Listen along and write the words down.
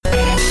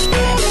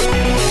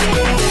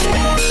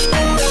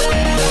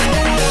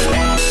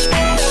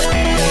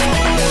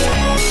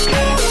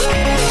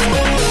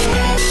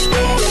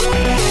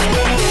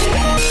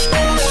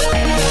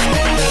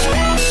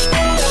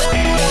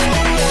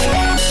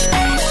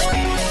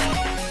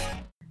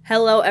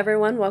Hello,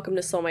 everyone. Welcome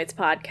to Soulmates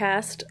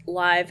Podcast,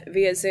 live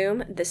via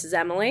Zoom. This is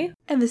Emily.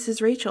 And this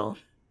is Rachel.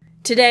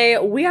 Today,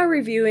 we are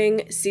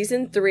reviewing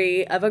Season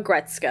 3 of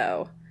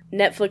Aggretsuko,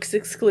 Netflix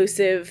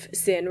exclusive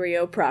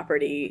Sanrio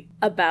property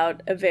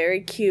about a very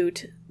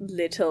cute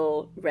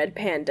little red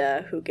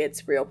panda who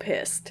gets real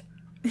pissed.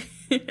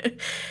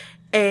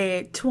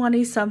 A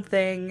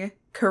 20-something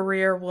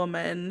career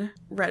woman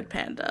red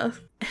panda.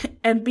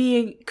 And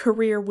being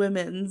career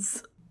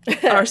women's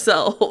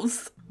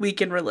ourselves, we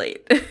can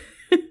relate.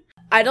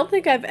 I don't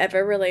think I've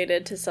ever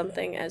related to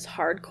something as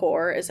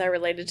hardcore as I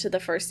related to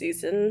the first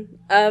season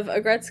of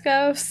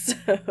Aggretsuko,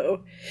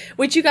 so,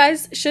 which you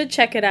guys should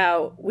check it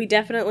out. We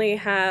definitely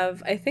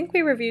have, I think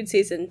we reviewed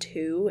season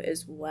 2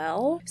 as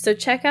well, so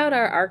check out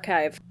our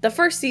archive. The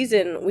first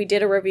season, we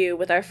did a review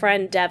with our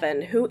friend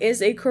Devin, who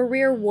is a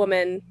career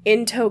woman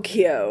in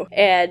Tokyo,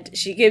 and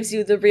she gives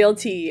you the real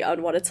tea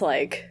on what it's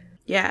like.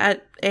 Yeah,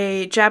 at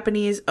a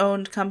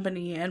Japanese-owned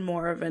company and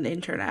more of an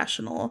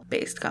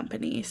international-based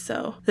company,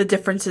 so the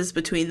differences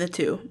between the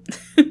two.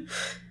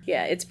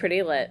 Yeah, it's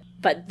pretty lit.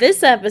 But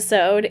this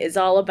episode is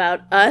all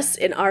about us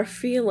and our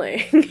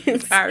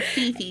feelings. Our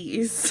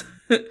fifis.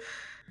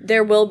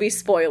 There will be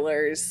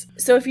spoilers.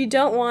 So if you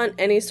don't want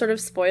any sort of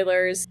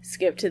spoilers,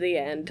 skip to the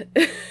end.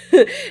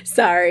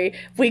 Sorry,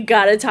 we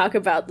gotta talk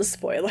about the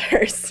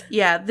spoilers.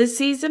 Yeah, this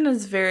season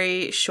is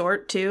very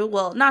short too.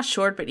 Well, not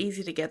short, but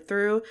easy to get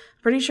through.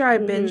 Pretty sure I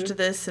binged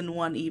this in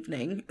one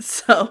evening.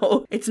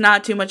 So it's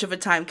not too much of a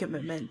time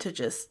commitment to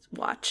just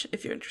watch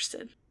if you're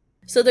interested.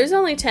 So there's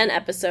only 10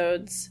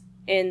 episodes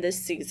in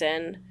this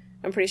season.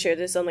 I'm pretty sure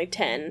there's only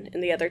 10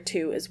 in the other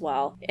 2 as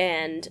well.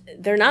 And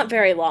they're not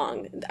very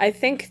long. I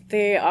think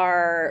they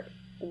are,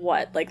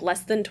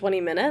 less than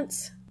 20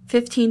 minutes?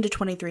 15 to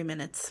 23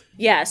 minutes.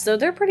 Yeah, so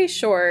they're pretty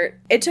short.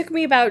 It took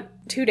me about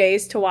 2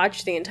 days to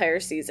watch the entire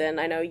season.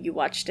 I know you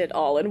watched it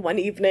all in one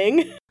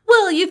evening.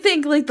 Well, you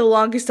think, the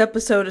longest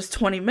episode is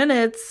 20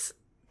 minutes,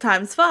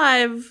 times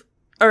 5,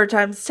 or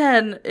times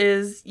 10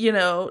 is,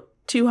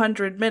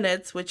 200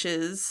 minutes, which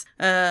is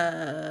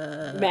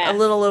a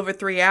little over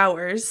 3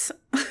 hours.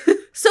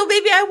 So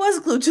maybe I was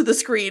glued to the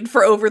screen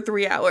for over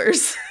 3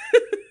 hours.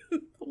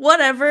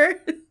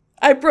 Whatever.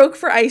 I broke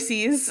for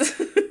ices.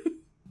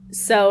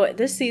 So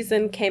this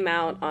season came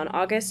out on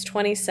August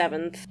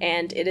 27th,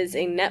 and it is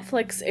a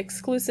Netflix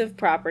exclusive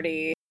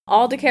property.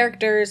 All the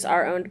characters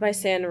are owned by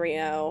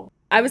Sanrio.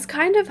 I was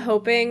kind of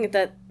hoping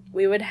that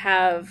we would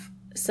have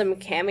some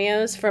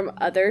cameos from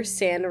other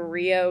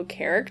Sanrio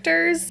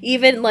characters,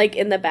 even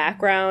in the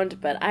background,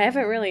 but I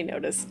haven't really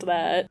noticed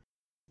that.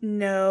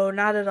 No,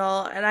 not at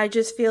all. And I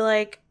just feel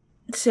like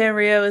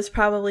Sanrio is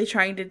probably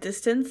trying to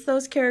distance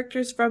those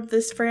characters from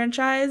this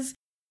franchise.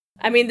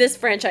 I mean, this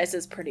franchise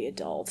is pretty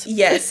adult.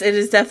 Yes, it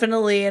is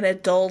definitely an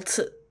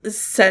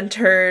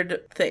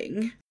adult-centered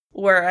thing.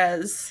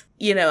 Whereas,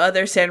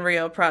 other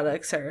Sanrio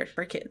products are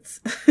for kids.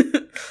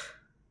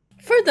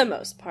 For the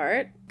most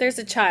part. There's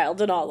a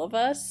child in all of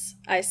us.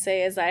 I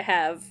say as I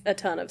have a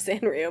ton of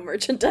Sanrio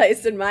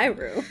merchandise in my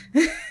room.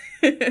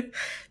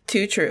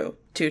 Too true.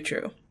 Too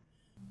true.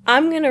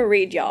 I'm gonna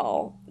read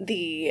y'all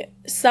the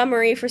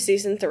summary for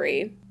season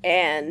 3,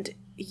 and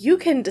you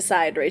can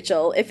decide,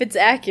 Rachel, if it's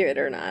accurate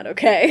or not,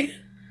 okay?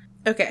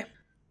 Okay.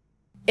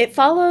 It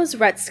follows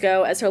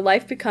Retsuko as her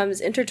life becomes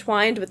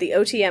intertwined with the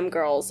OTM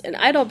girls, an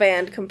idol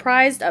band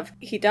comprised of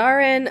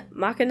Hidaren,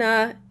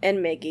 Makina, and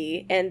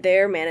Megi, and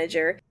their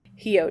manager,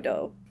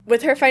 Hyodo.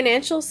 With her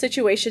financial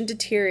situation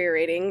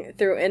deteriorating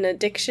through an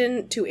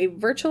addiction to a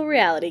virtual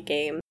reality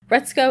game,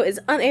 Retsuko is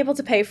unable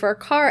to pay for a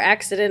car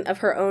accident of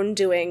her own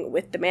doing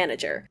with the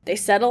manager. They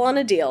settle on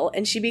a deal,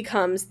 and she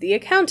becomes the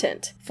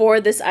accountant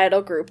for this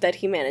idol group that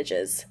he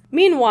manages.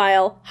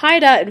 Meanwhile,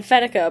 Haida and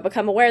Feneka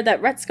become aware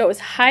that Retsuko is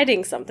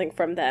hiding something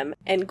from them,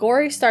 and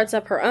Gori starts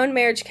up her own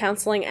marriage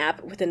counseling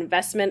app with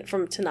investment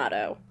from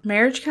Tonado.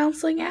 Marriage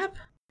counseling app?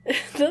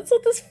 That's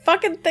what this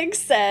fucking thing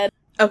said.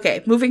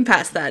 Okay, moving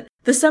past that.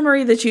 The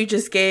summary that you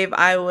just gave,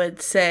 I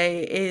would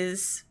say,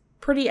 is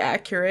pretty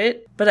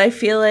accurate, but I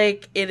feel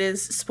like it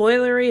is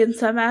spoilery in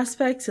some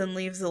aspects and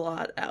leaves a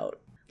lot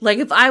out.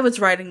 If I was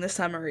writing the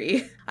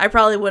summary, I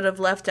probably would have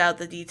left out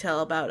the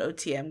detail about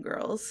OTM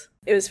girls.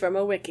 It was from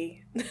a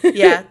wiki.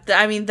 Yeah,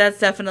 that's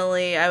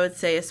definitely, I would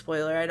say, a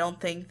spoiler. I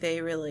don't think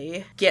they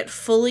really get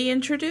fully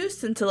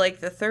introduced until,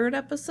 the 3rd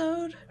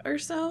episode or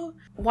so.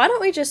 Why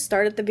don't we just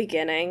start at the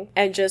beginning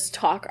and just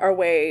talk our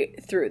way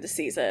through the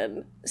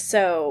season?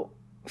 So,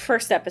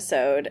 first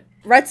episode,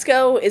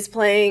 Retsuko is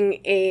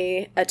playing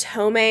a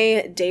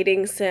Otome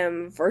dating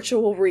sim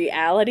virtual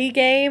reality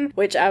game,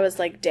 which I was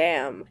like,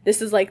 damn,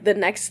 this is the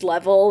next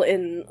level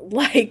in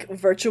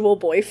virtual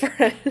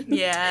boyfriend.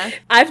 Yeah.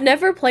 I've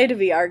never played a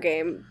VR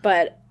game,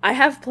 but I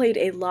have played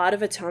a lot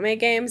of Otome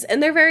games,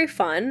 and they're very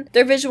fun.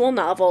 They're visual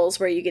novels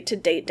where you get to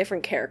date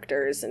different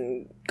characters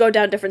and go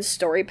down different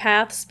story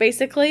paths,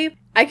 basically.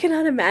 I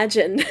cannot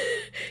imagine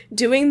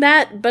doing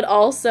that, but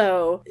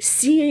also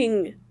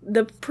seeing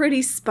the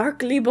pretty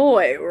sparkly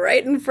boy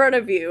right in front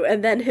of you,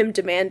 and then him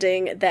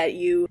demanding that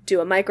you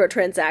do a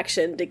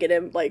microtransaction to get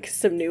him,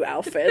 some new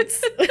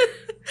outfits.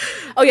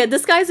 Oh yeah,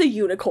 this guy's a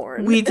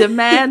unicorn. We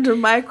demand a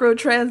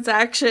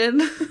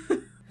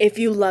microtransaction. If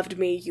you loved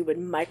me, you would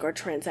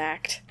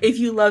microtransact. If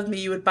you loved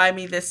me, you would buy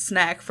me this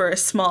snack for a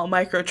small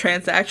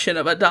microtransaction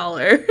of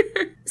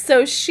 $1.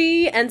 So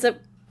she ends up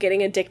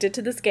getting addicted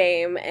to this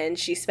game, and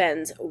she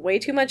spends way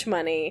too much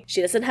money. She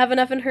doesn't have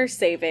enough in her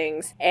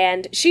savings,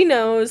 and she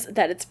knows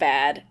that it's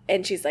bad,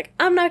 and she's like,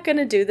 I'm not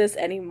gonna do this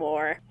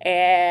anymore.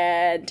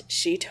 And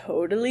she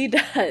totally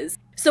does.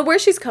 So where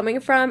she's coming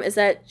from is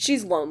that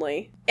she's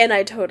lonely, and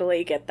I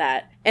totally get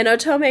that. And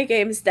Otome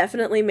games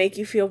definitely make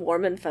you feel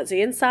warm and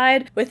fuzzy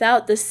inside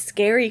without the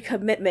scary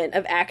commitment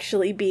of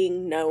actually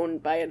being known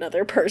by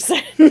another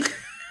person.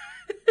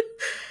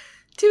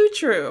 Too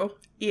true.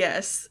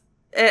 Yes.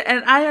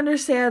 And I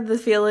understand the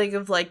feeling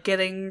of, like,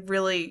 getting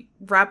really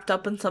wrapped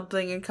up in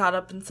something and caught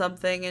up in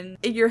something, and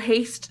in your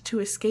haste to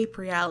escape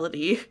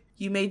reality,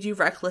 you made you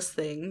reckless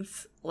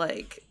things,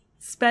 like,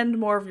 spend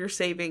more of your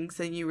savings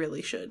than you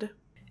really should.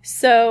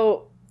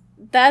 So,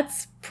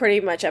 that's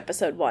pretty much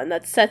episode 1.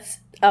 That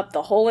sets up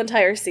the whole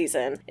entire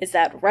season, is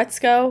that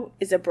Retsuko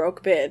is a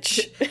broke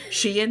bitch.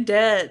 She in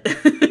debt.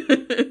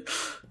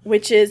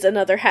 Which is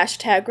another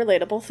hashtag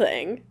relatable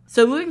thing.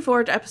 So moving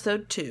forward to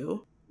episode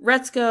 2,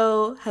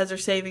 Retsuko has her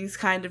savings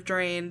kind of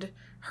drained.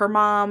 Her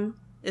mom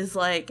is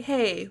like,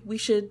 hey, we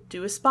should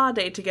do a spa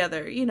day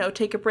together, you know,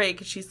 take a break.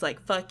 And she's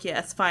like, fuck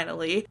yes,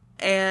 finally.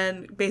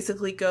 And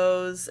basically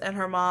goes, and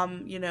her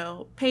mom, you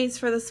know, pays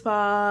for the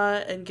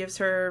spa and gives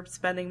her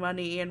spending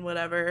money and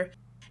whatever.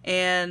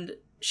 And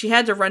she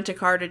had to rent a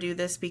car to do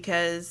this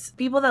because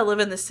people that live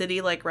in the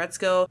city like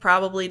Retsuko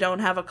probably don't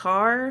have a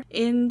car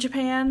in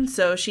Japan,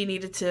 so she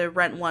needed to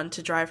rent one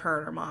to drive her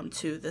and her mom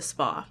to the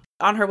spa.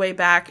 On her way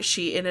back,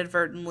 she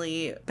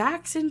inadvertently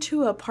backs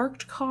into a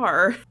parked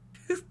car.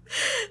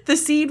 The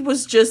scene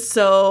was just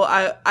so,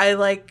 I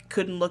like,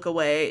 couldn't look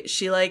away.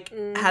 She, like,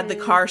 had the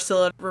car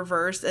still in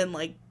reverse and,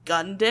 like,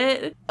 gunned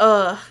it.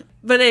 But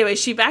anyway,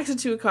 she backs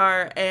into a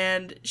car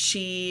and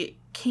she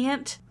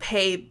can't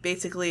pay,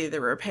 basically, the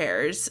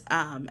repairs.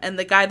 And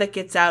the guy that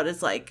gets out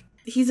is, like,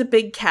 he's a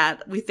big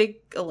cat. We think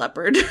a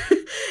leopard.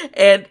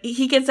 And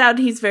he gets out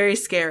and he's very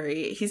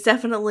scary. He's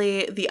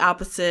definitely the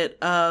opposite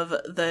of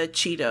the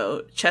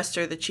Cheeto.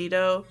 Chester the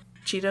Cheeto.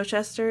 Cheeto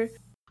Chester?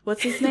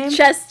 What's his name?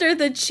 Chester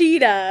the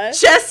Cheetah.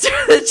 Chester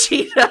the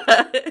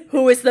Cheetah.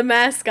 Who is the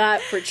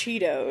mascot for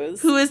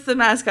Cheetos. Who is the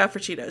mascot for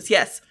Cheetos,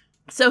 yes.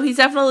 So he's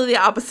definitely the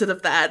opposite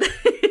of that.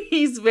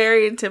 He's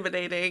very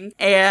intimidating.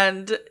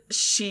 And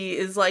she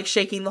is, like,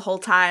 shaking the whole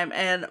time.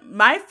 And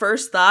my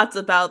first thoughts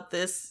about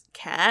this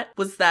cat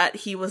was that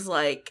he was,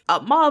 like, a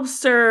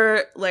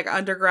mobster, like,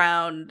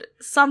 underground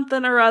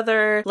something or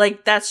other.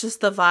 Like, that's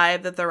just the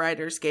vibe that the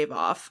writers gave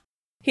off.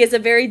 He has a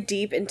very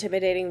deep,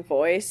 intimidating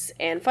voice,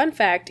 and fun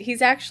fact,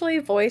 he's actually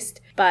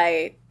voiced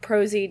by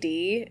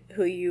ProZD,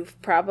 who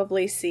you've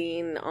probably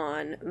seen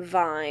on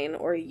Vine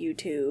or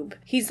YouTube.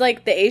 He's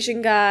like the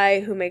Asian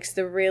guy who makes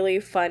the really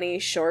funny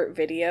short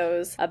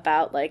videos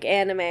about, like,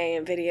 anime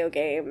and video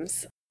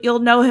games. You'll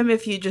know him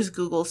if you just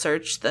Google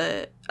search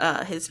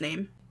his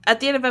name. At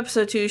the end of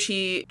episode 2,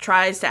 she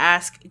tries to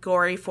ask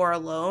Gori for a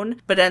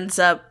loan, but ends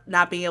up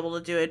not being able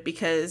to do it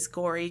because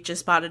Gori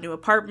just bought a new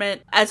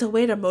apartment as a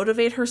way to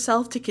motivate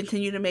herself to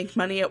continue to make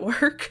money at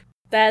work.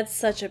 That's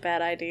such a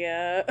bad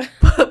idea.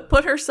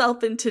 Put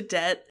herself into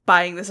debt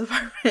buying this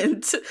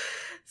apartment.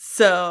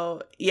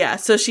 So, yeah,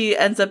 so she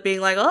ends up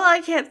being like, oh, I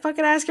can't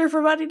fucking ask her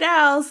for money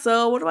now,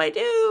 so what do I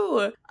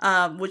do?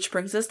 Which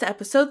brings us to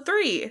episode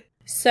 3.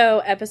 So,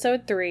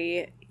 episode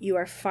 3, you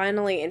are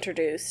finally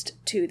introduced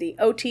to the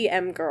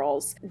OTM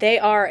girls. They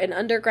are an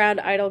underground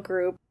idol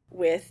group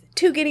with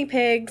 2 guinea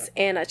pigs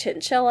and a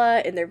chinchilla,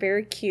 and they're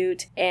very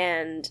cute.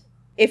 And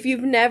if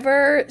you've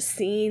never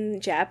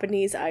seen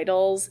Japanese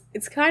idols,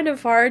 it's kind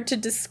of hard to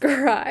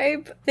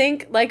describe.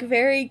 Think, like,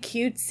 very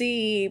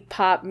cutesy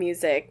pop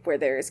music where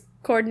there's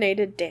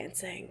coordinated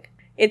dancing.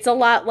 It's a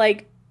lot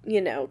like,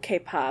 you know,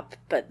 K-pop,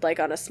 but, like,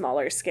 on a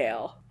smaller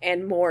scale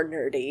and more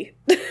nerdy.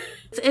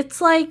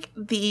 It's like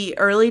the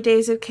early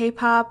days of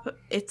K-pop.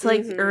 It's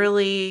like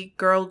early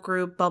girl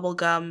group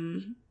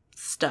bubblegum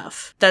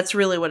stuff. That's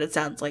really what it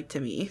sounds like to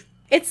me.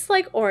 It's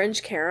like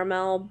Orange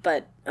Caramel,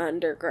 but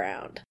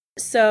underground.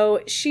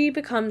 So she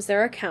becomes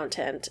their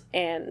accountant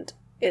and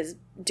is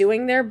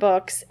doing their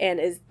books and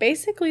is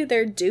basically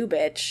their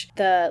do-bitch.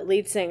 The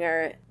lead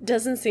singer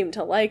doesn't seem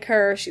to like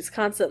her. She's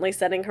constantly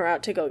sending her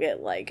out to go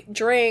get, like,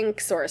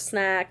 drinks or a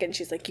snack, and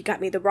she's like, you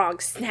got me the wrong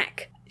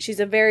snack.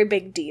 She's a very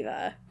big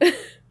diva.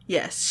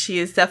 Yes, she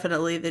is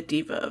definitely the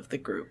diva of the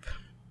group.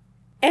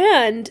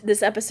 And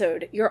this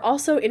episode, you're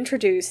also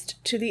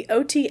introduced to the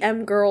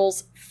OTM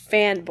girls'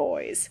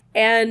 fanboys.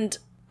 And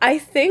I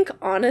think,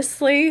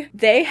 honestly,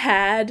 they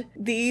had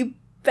the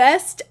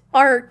best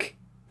arc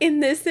in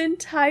this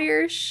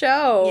entire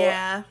show.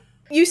 Yeah.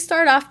 You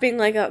start off being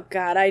like, oh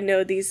god, I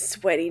know these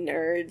sweaty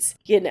nerds.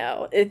 You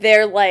know,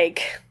 they're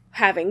like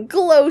having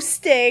glow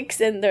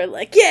sticks and they're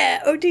like, yeah,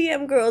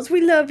 OTM girls,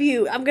 we love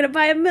you. I'm gonna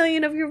buy 1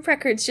 million of your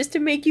records just to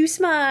make you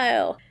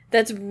smile.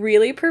 that's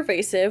really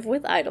pervasive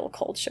with idol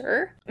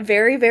culture.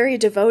 Very, very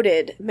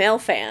devoted male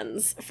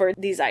fans for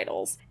these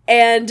idols.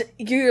 And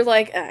you're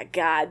like, oh,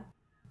 God,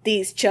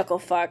 these chuckle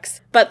fucks.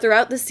 But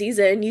throughout the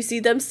season, you see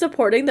them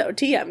supporting the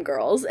OTM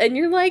girls, and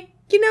you're like,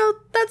 you know,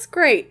 that's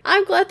great.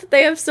 I'm glad that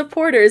they have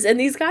supporters, and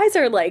these guys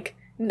are, like,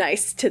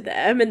 nice to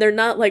them, and they're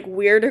not, like,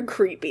 weird or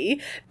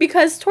creepy,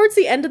 because towards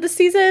the end of the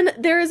season,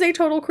 there is a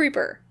total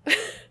creeper.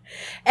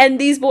 And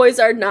these boys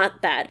are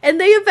not that. And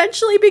they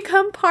eventually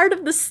become part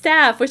of the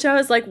staff, which I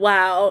was like,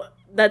 wow,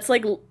 that's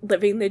like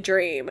living the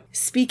dream.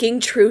 Speaking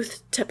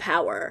truth to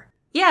power.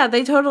 Yeah,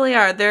 they totally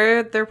are.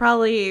 They're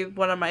probably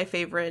one of my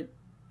favorite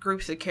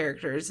groups of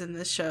characters in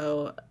this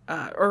show,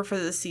 or for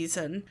the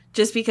season.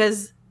 Just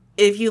because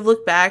if you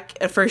look back,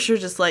 at first you're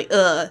just like,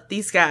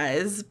 these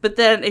guys. But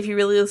then if you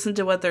really listen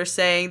to what they're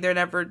saying, they're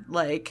never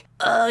like,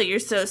 oh, you're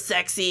so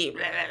sexy.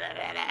 Blah, blah,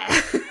 blah,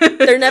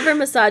 blah. They're never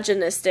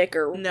misogynistic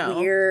or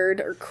weird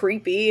or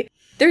creepy.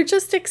 They're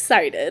just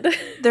excited.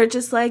 They're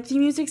just like, the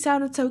music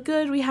sounded so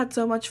good. We had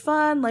so much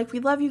fun. Like, we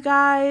love you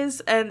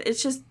guys. And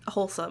it's just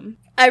wholesome.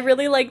 I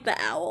really like the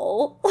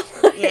owl.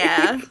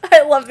 Yeah.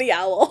 I love the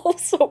owl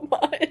so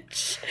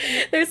much.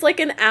 There's like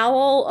an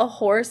owl, a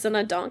horse, and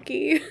a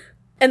donkey.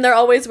 And they're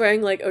always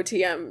wearing, like,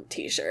 OTM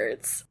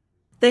t-shirts.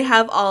 They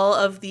have all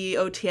of the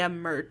OTM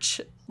merch.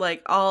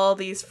 Like, all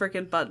these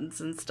freaking buttons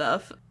and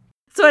stuff.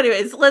 So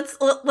anyways, let's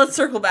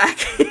circle back.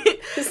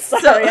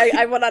 Sorry,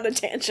 I went on a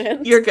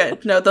tangent. You're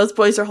good. No, those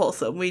boys are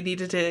wholesome. We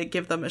needed to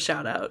give them a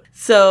shout out.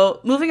 So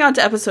moving on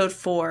to episode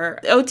 4,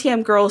 the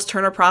OTM girls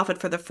turn a profit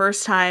for the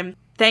first time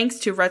thanks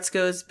to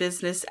Retsuko's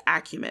business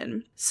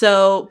acumen.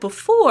 So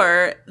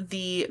before,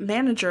 the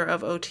manager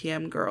of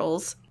OTM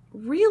girls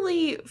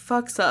really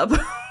fucks up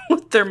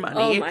with their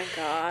money. Oh my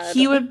god.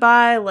 He would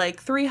buy like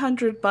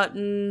 300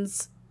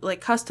 buttons,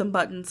 like custom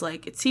buttons,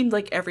 like it seemed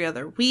like every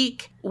other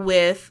week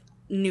with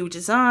new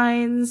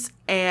designs,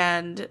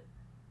 and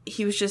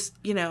he was just,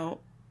 you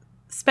know,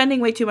 spending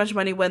way too much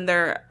money when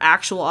their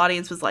actual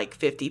audience was like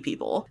 50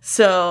 people.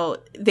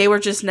 So they were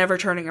just never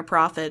turning a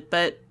profit.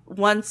 But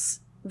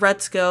once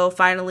Retsuko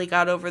finally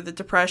got over the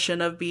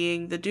depression of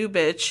being the do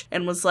bitch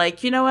and was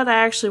like, you know what, I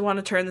actually want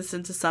to turn this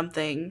into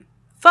something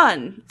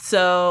fun.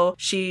 So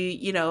she,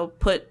 you know,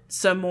 put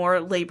some more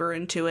labor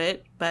into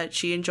it, but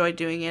she enjoyed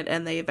doing it,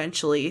 and they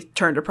eventually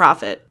turned a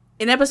profit.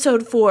 In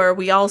episode 4,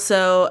 we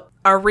also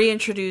are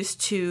reintroduced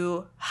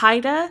to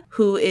Haida,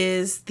 who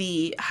is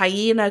the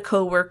hyena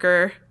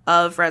co-worker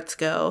of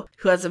Retsuko,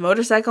 who has a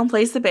motorcycle and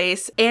plays the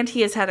bass, and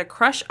he has had a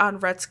crush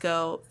on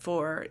Retsuko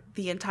for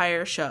the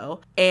entire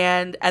show.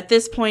 And at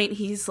this point,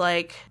 he's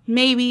like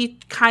maybe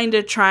kind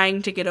of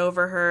trying to get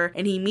over her,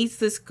 and he meets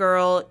this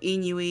girl,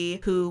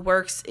 Inui, who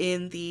works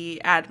in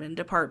the admin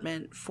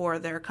department for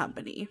their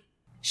company.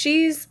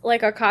 She's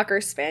like a Cocker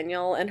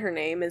Spaniel, and her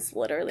name is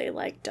literally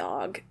like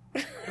dog.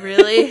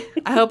 Really?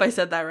 I hope I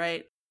said that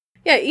right.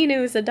 Yeah,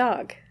 Inu is a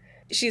dog.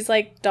 She's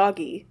like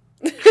doggy.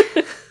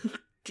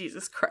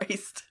 Jesus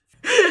Christ.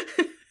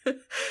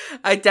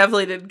 I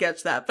definitely didn't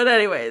catch that. But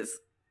anyways,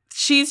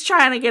 she's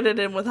trying to get it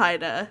in with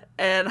Haida,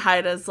 and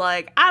Haida's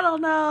like, I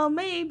don't know,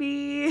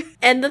 maybe.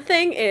 And the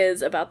thing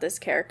is about this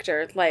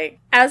character, like,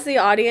 as the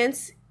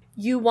audience,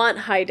 you want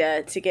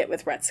Haida to get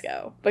with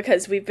Retsuko,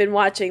 because we've been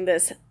watching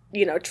this,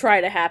 you know,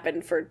 try to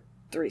happen for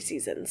 3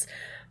 seasons.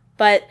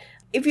 But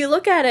if you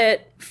look at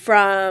it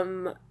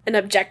from an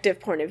objective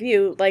point of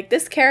view, like,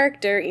 this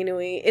character,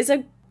 Inui, is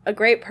a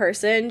great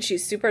person.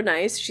 She's super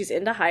nice. She's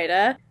into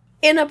Haida.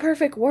 In a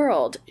perfect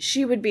world,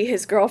 she would be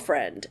his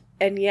girlfriend.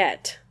 And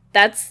yet,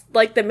 that's,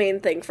 like, the main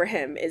thing for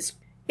him is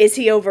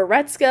he over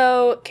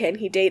Retsuko? Can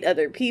he date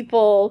other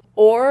people?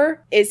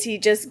 Or is he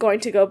just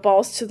going to go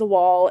balls to the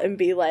wall and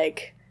be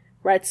like,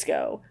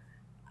 Retsuko,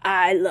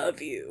 I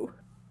love you?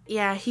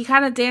 Yeah, he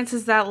kind of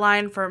dances that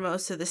line for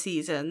most of the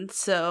season,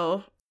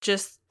 so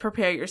just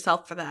prepare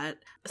yourself for that.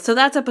 So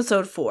that's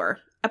episode 4.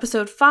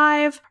 Episode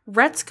 5,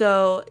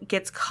 Retsuko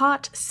gets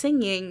caught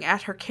singing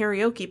at her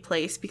karaoke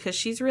place because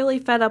she's really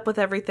fed up with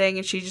everything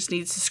and she just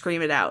needs to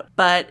scream it out.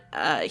 But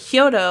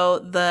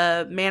Hyodo,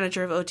 the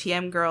manager of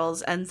OTM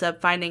Girls, ends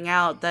up finding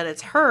out that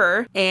it's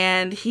her,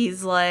 and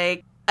he's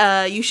like,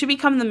 you should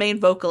become the main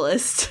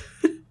vocalist.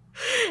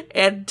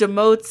 And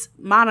demotes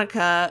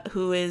Monica,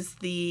 who is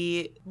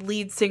the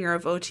lead singer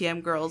of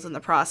OTM Girls, in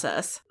the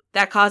process.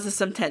 That causes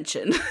some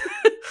tension.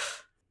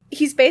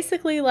 He's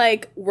basically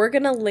like, we're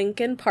gonna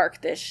Linkin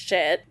Park this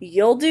shit.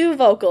 You'll do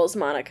vocals,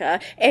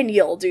 Monica, and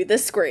you'll do the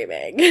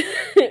screaming.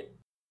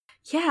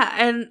 Yeah,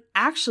 and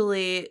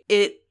actually,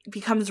 it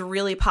becomes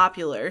really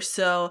popular.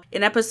 So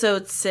in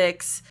episode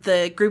 6,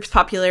 the group's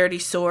popularity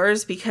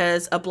soars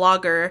because a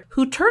blogger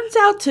who turns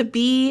out to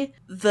be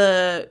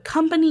the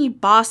company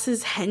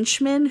boss's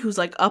henchman, who's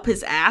like up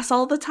his ass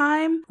all the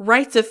time,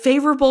 writes a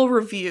favorable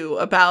review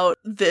about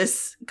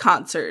this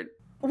concert.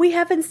 We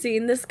haven't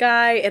seen this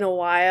guy in a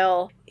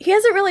while. He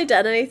hasn't really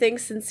done anything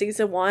since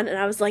season 1, and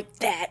I was like,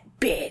 that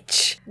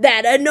bitch.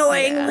 That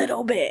annoying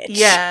little bitch.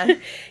 Yeah.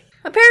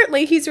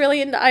 Apparently, he's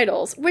really into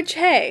idols, which,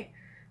 hey,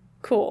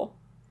 cool.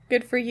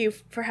 Good for you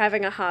for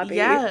having a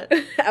hobby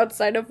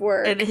outside of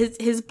work. And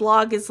his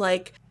blog is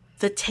like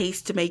the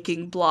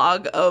taste-making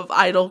blog of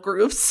idol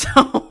groups.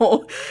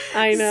 So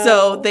I know.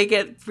 So they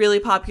get really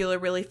popular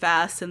really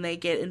fast, and they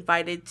get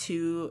invited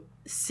to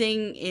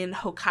sing in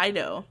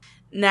Hokkaido.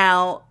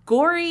 Now,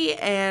 Gori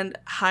and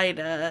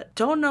Haida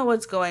don't know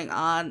what's going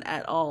on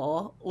at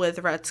all with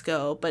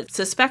Retsuko, but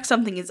suspect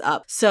something is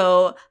up.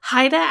 So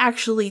Haida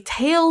actually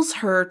tails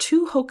her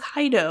to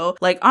Hokkaido,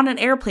 like on an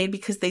airplane,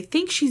 because they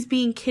think she's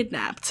being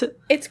kidnapped.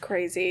 It's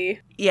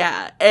crazy.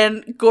 Yeah,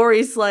 and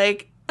Gori's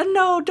like,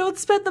 no, don't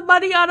spend the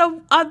money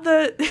on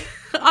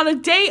a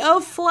day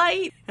of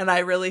flight. And I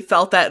really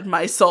felt that in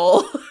my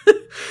soul.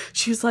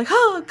 She was like,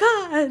 oh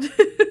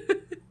God.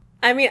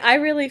 I mean, I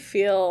really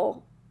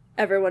feel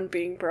everyone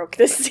being broke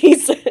this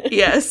season.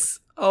 Yes.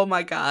 Oh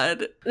my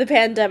God. The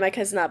pandemic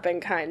has not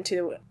been kind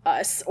to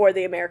us or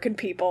the American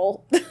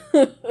people.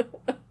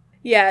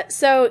 Yeah,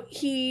 so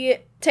he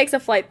takes a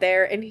flight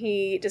there and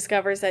he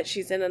discovers that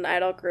she's in an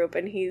idol group,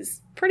 and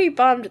he's pretty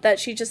bummed that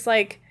she just,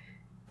 like,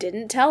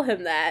 didn't tell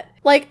him that.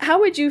 Like, how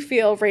would you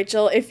feel,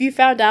 Rachel, if you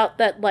found out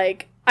that,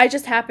 like, I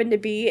just happened to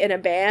be in a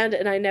band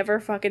and I never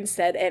fucking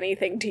said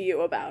anything to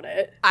you about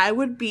it? I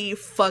would be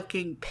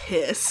fucking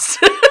pissed.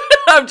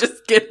 I'm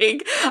just kidding.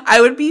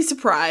 I would be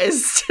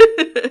surprised.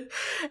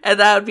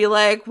 And I would be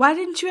like, why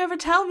didn't you ever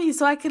tell me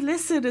so I could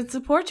listen and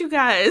support you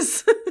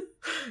guys?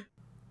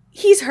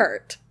 He's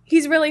hurt.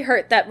 He's really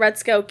hurt that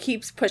Retsuko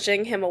keeps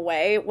pushing him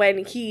away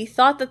when he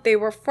thought that they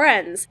were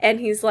friends. And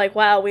he's like,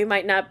 wow, we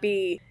might not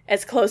be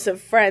as close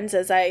of friends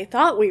as I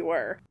thought we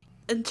were.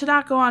 And to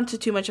not go on to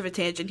too much of a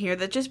tangent here,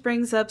 that just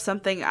brings up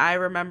something I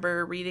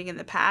remember reading in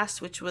the past,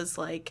 which was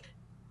like,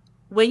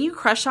 when you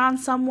crush on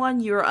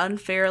someone, you're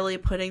unfairly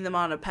putting them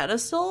on a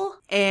pedestal.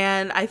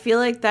 And I feel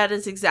like that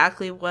is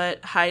exactly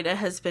what Haida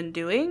has been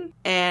doing.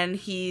 And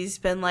he's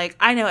been like,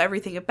 I know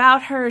everything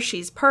about her.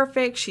 She's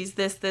perfect. She's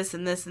this, this,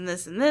 and this, and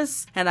this, and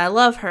this. And I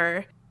love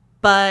her.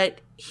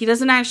 But he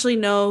doesn't actually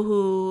know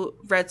who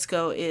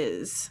Retsuko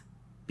is,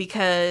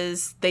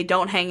 because they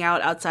don't hang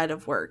out outside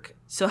of work.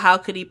 So how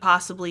could he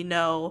possibly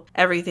know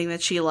everything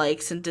that she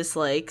likes and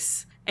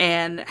dislikes,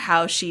 and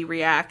how she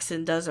reacts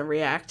and doesn't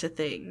react to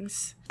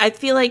thing?s I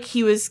feel like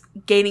he was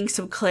gaining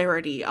some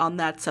clarity on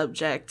that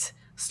subject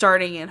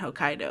starting in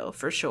Hokkaido,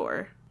 for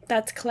sure.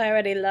 That's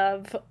clarity,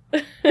 love.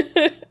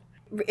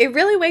 It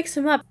really wakes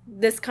him up.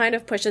 This kind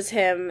of pushes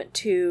him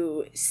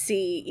to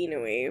see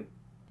Inui.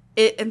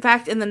 In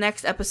fact, in the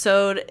next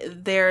episode,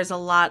 there's a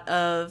lot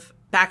of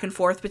back and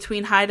forth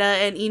between Haida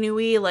and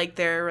Inui. Like,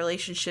 their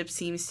relationship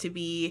seems to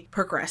be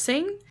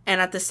progressing. And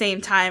at the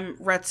same time,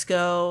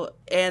 Retsuko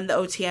and the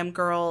OTM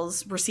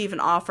girls receive an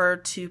offer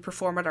to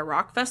perform at a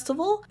rock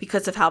festival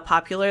because of how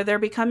popular they're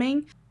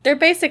becoming. They're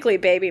basically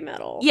baby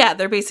metal. Yeah,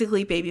 they're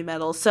basically baby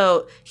metal.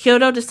 So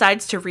Hyodo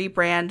decides to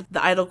rebrand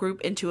the idol group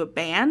into a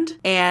band,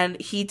 and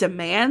he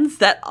demands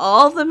that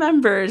all the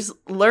members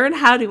learn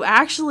how to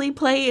actually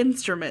play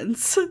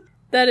instruments.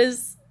 That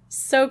is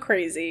so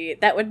crazy.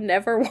 That would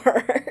never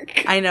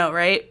work. I know,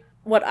 right?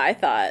 What I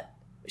thought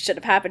should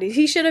have happened is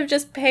he should have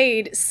just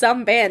paid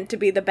some band to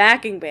be the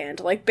backing band,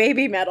 like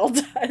baby metal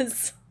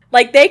does.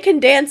 Like, they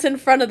can dance in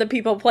front of the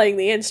people playing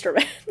the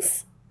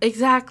instruments.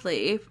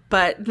 Exactly.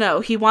 But no,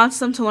 he wants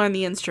them to learn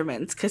the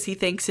instruments because he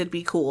thinks it'd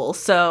be cool.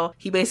 So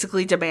he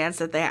basically demands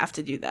that they have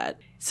to do that.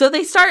 So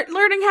they start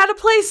learning how to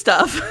play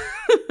stuff.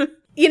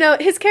 You know,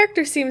 his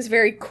character seems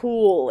very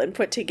cool and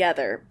put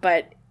together,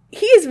 but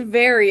he is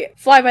very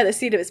fly by the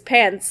seat of his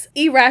pants,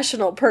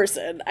 irrational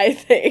person, I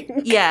think.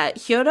 Yeah,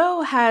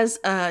 Hyodo has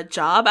a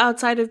job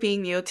outside of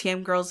being the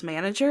OTM girls'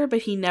 manager, but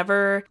he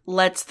never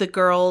lets the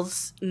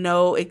girls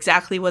know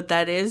exactly what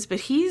that is.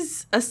 But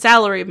he's a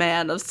salary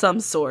man of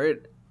some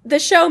sort. The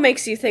show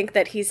makes you think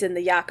that he's in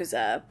the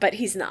Yakuza, but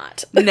he's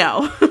not.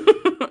 No.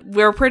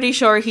 We're pretty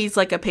sure he's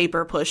like a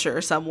paper pusher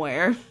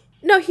somewhere.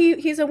 No,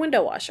 he's a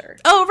window washer.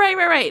 Oh,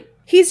 right.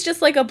 He's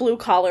just like a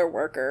blue-collar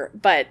worker,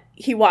 but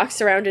he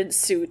walks around in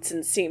suits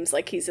and seems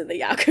like he's in the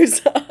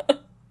Yakuza.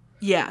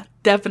 Yeah,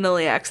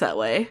 definitely acts that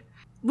way.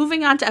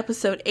 Moving on to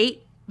episode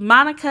 8,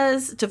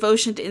 Monika's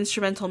devotion to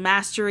instrumental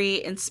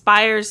mastery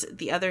inspires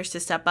the others to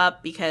step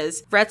up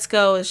because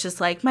Retsuko is just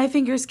like, my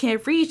fingers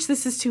can't reach,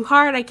 this is too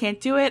hard, I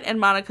can't do it. And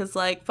Monika's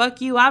like,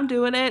 fuck you, I'm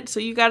doing it, so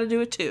you gotta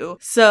do it too.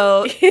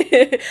 So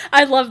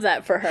I love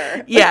that for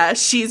her. Yeah,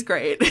 she's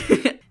great.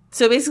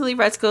 So basically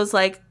Retsuko's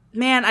like,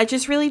 man, I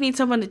just really need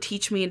someone to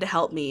teach me and to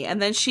help me.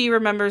 And then she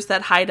remembers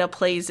that Haida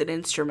plays an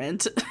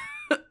instrument.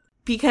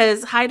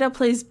 Because Haida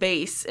plays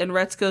bass and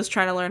Retsuko's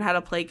trying to learn how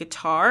to play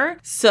guitar.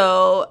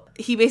 So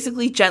he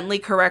basically gently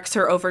corrects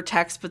her over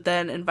text, but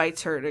then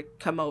invites her to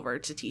come over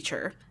to teach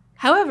her.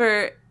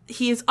 However,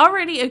 he has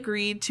already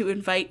agreed to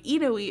invite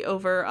Inui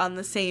over on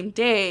the same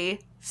day.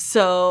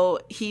 So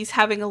he's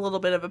having a little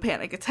bit of a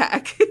panic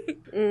attack.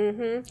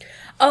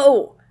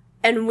 Oh,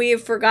 and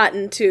we've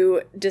forgotten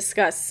to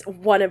discuss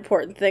one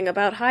important thing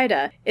about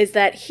Haida, is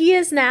that he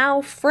is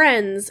now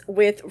friends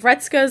with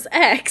Retsuko's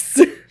ex.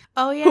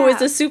 Oh, yeah. Who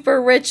is a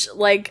super rich,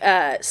 like,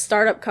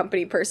 startup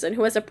company person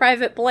who has a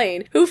private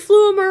plane, who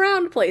flew him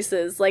around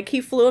places. Like, he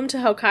flew him to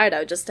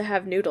Hokkaido just to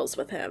have noodles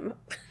with him.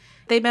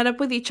 They met up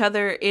with each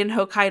other in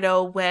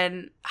Hokkaido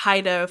when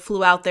Haida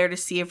flew out there to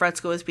see if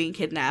Retsuko was being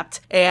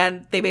kidnapped.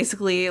 And they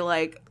basically,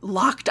 like,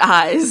 locked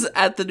eyes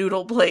at the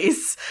noodle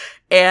place.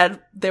 And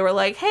they were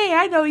like, hey,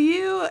 I know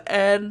you.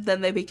 And then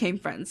they became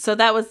friends. So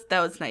that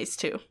was nice,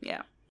 too.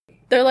 Yeah.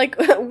 They're like,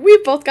 we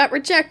both got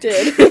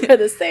rejected for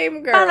the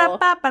same girl.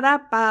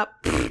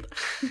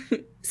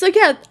 So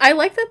yeah, I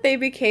like that they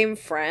became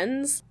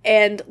friends,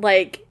 and,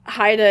 like,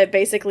 Haida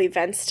basically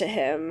vents to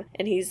him,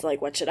 and he's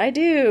like, what should I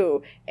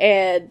do?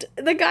 And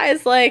the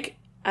guy's like,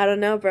 I don't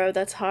know, bro,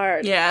 that's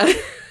hard. Yeah.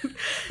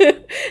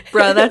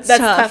 Bro, that's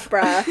tough,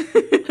 bro.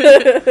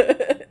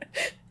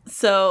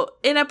 So,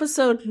 in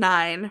episode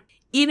 9,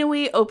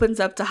 Inui opens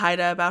up to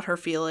Haida about her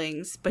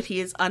feelings, but he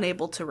is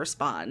unable to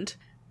respond.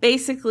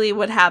 Basically,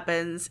 what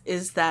happens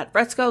is that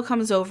Retsuko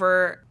comes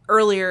over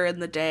earlier in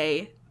the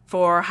day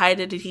for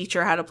Haida to teach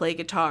her how to play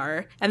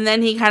guitar. And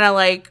then he kind of,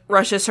 like,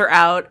 rushes her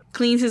out,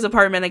 cleans his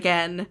apartment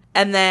again,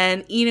 and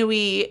then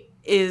Inui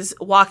is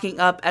walking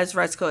up as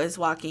Retsuko is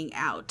walking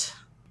out.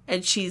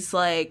 And she's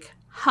like,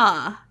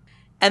 huh.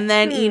 And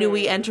then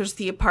Inui enters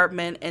the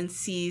apartment and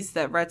sees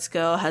that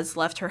Retsuko has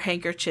left her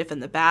handkerchief in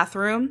the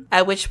bathroom,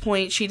 at which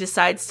point she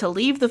decides to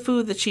leave the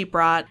food that she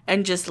brought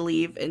and just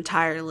leave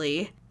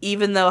entirely.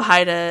 Even though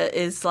Haida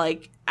is,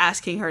 like,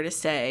 asking her to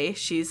stay,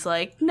 she's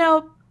like,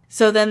 nope.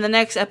 So then the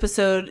next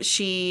episode,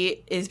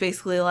 she is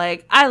basically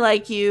like, I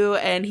like you,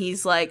 and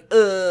he's like,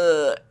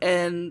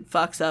 and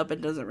fucks up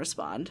and doesn't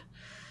respond.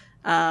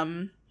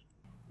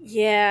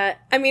 Yeah,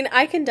 I mean,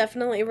 I can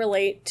definitely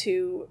relate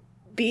to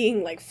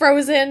being, like,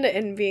 frozen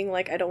and being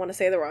like, I don't want to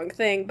say the wrong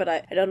thing, but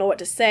I don't know what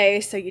to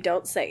say, so you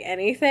don't say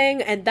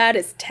anything, and that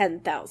is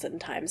 10,000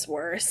 times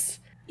worse.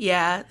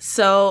 Yeah,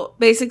 so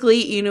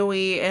basically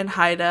Inui and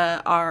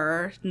Haida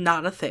are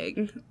not a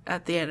thing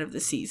at the end of the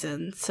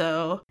season,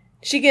 so...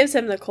 She gives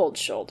him the cold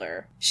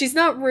shoulder. She's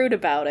not rude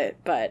about it,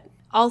 but...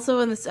 Also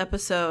in this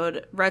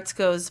episode,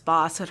 Retsuko's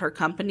boss at her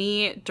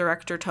company,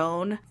 Director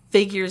Tone,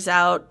 figures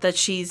out that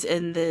she's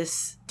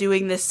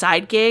doing this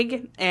side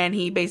gig, and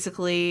he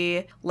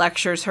basically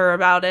lectures her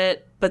about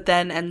it, but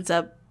then ends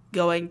up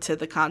going to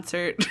the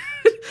concert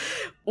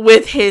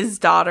with his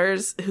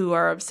daughters who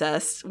are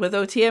obsessed with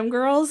OTM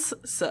girls.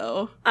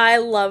 So I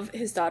love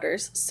his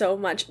daughters so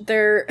much.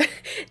 They're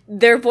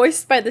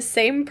voiced by the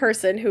same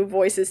person who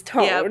voices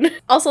Tone. Yep.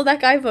 Also, that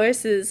guy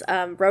voices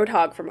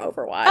Roadhog from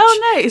Overwatch.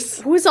 Oh,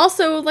 nice. Who is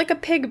also like a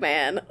pig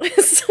man.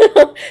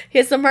 So he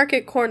has the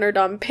market cornered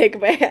on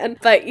pig man.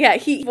 But yeah,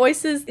 he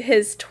voices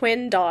his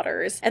twin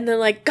daughters, and they're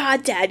like,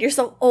 God, Dad, you're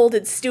so old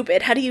and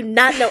stupid. How do you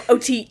not know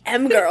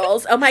OTM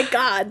girls? Oh my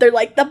God, they're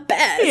like the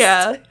best.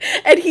 Yeah.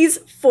 And he's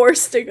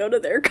forced to go to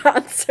their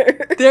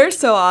concert. They're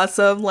so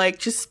awesome. Like,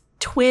 just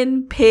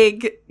twin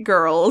pig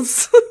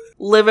girls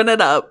living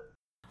it up.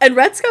 And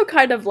Retsuko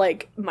kind of,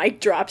 like, mic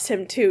drops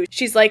him, too.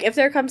 She's like, if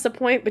there comes a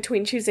point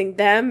between choosing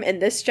them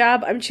and this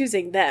job, I'm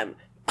choosing them.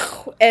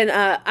 And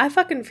I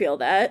fucking feel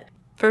that.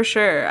 For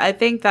sure. I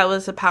think that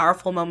was a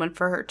powerful moment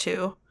for her,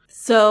 too.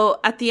 So,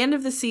 at the end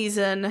of the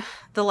season,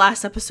 the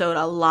last episode,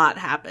 a lot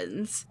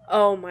happens.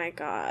 Oh my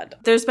God.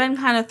 There's been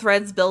kind of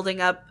threads building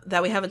up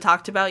that we haven't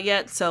talked about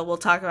yet, so we'll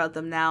talk about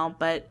them now.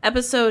 But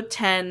episode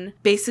 10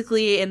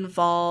 basically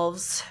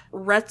involves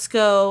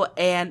Retsuko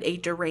and a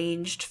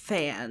deranged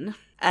fan.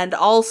 And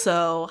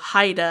also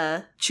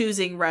Haida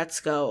choosing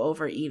Retsuko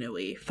over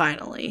Inui,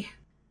 finally.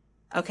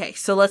 Okay,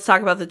 so let's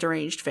talk about the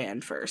deranged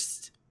fan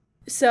first.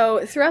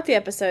 So, throughout the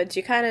episodes,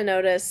 you kind of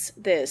notice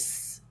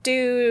this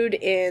dude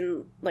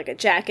in, like, a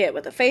jacket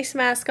with a face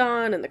mask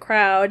on in the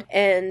crowd,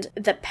 and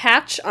the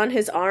patch on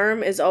his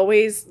arm is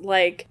always,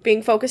 like,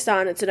 being focused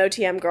on. It's an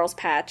OTM girls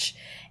patch,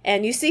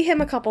 and you see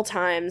him a couple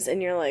times,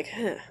 and you're like,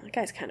 that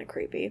guy's kind of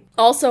creepy.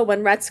 Also,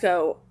 when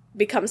Retsuko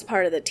becomes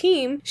part of the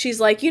team, she's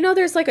like, you know,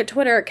 there's like a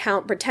Twitter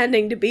account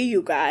pretending to be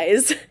you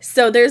guys.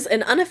 So there's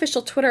an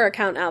unofficial Twitter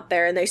account out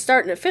there, and they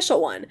start an official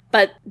one.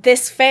 But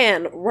this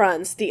fan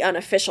runs the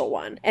unofficial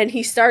one, and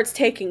he starts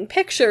taking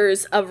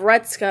pictures of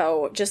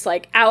Retsuko just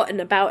like out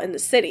and about in the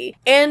city.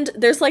 And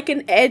there's like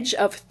an edge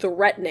of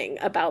threatening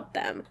about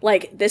them.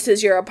 Like, this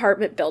is your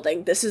apartment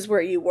building. This is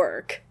where you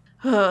work.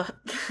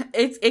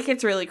 It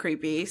gets really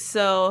creepy.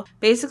 So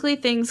basically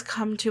things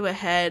come to a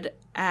head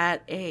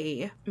at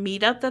a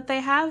meetup that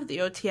they have, the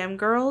OTM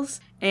girls,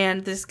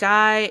 and this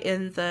guy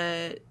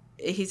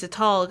he's a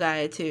tall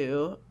guy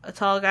too.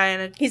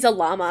 He's a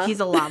llama. He's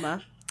a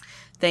llama.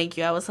 Thank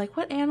you. I was like,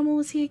 what animal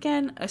was he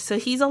again? So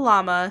he's a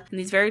llama, and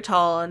he's very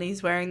tall, and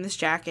he's wearing this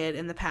jacket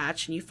and the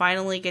patch, and you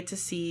finally get to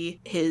see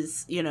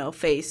his,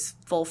 face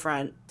full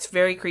front. It's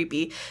very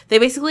creepy. They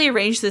basically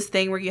arranged this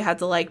thing where you had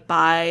to, like,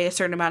 buy a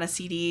certain amount of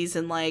CDs,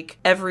 and, like,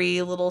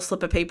 every little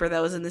slip of paper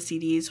that was in the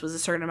CDs was a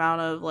certain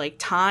amount of, like,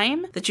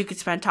 time that you could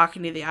spend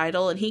talking to the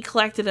idol, and he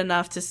collected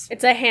enough to...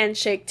 It's a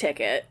handshake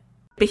ticket.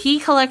 But he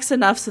collects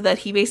enough so that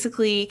he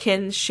basically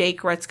can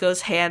shake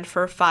Retsuko's hand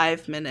for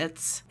 5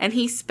 minutes. And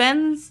he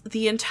spends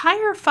the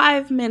entire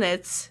 5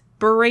 minutes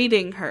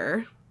berating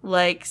her,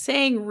 like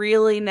saying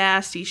really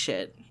nasty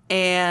shit.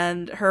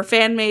 And her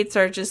fanmates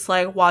are just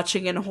like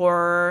watching in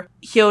horror.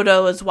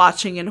 Hyodo is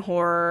watching in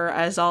horror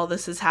as all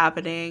this is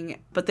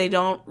happening, but they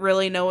don't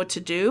really know what to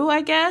do,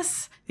 I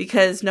guess,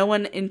 because no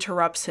one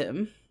interrupts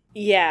him.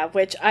 Yeah,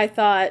 which I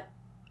thought,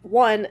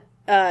 one,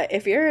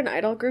 if you're an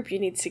idol group, you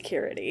need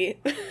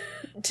security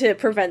to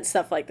prevent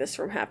stuff like this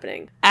from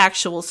happening.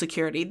 Actual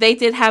security. They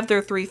did have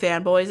their 3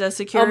 fanboys as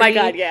security. Oh my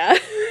god, yeah.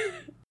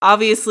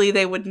 Obviously,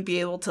 they wouldn't be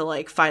able to,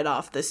 like, fight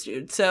off this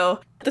dude, so...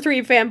 The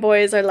 3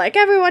 fanboys are like,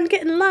 everyone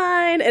get in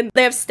line, and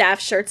they have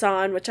staff shirts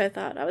on, which I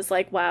was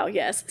like, wow,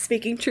 yes,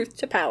 speaking truth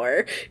to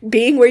power,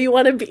 being where you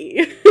want to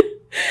be.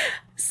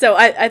 So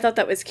I thought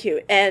that was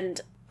cute,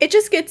 and it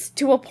just gets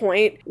to a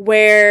point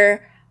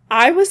where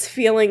I was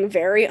feeling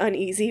very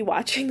uneasy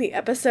watching the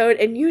episode,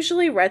 and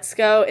usually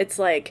Retsuko, it's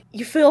like,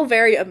 you feel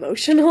very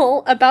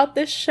emotional about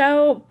this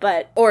show,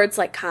 or it's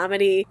like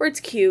comedy, or it's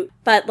cute,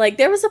 but like,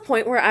 there was a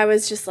point where I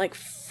was just like,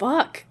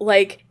 fuck,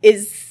 like,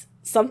 is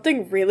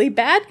something really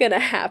bad gonna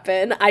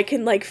happen? I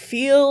can like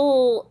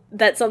feel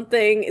that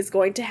something is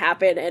going to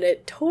happen, and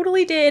it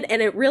totally did,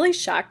 and it really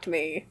shocked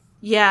me.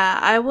 Yeah,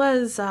 I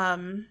was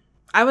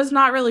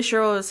not really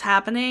sure what was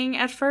happening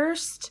at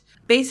first.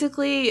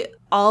 Basically,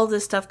 all of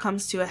this stuff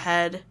comes to a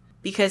head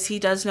because he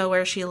does know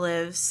where she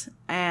lives,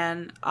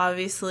 and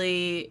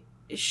obviously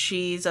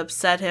she's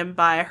upset him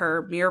by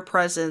her mere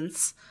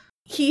presence.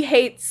 He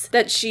hates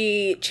that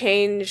she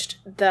changed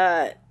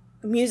the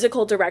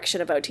musical direction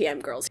of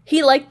OTM Girls.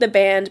 He liked the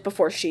band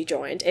before she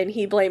joined, and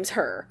he blames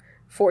her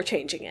for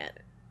changing it.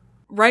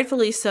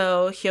 Rightfully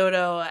so,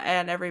 Hyodo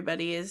and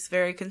everybody is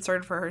very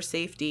concerned for her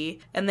safety,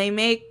 and they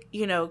make,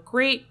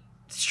 great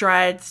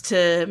strides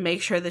to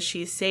make sure that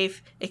she's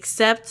safe,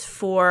 except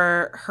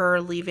for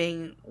her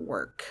leaving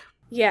work.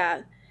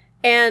 Yeah,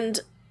 and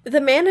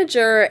the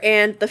manager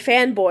and the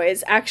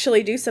fanboys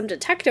actually do some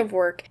detective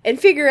work and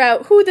figure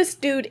out who this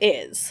dude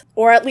is,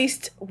 or at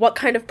least what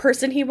kind of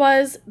person he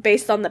was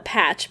based on the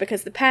patch,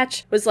 because the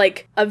patch was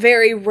like a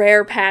very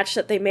rare patch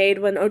that they made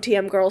when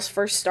OTM Girls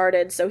first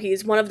started, so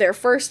he's one of their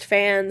first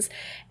fans,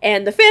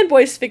 and the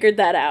fanboys figured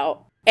that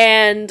out.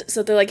 And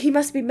so they're like, he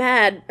must be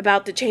mad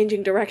about the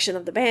changing direction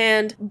of the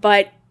band,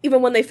 but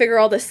even when they figure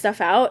all this stuff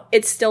out,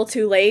 it's still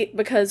too late,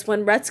 because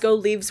when Retsuko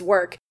leaves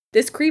work,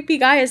 this creepy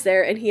guy is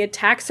there, and he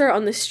attacks her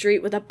on the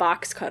street with a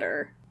box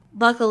cutter.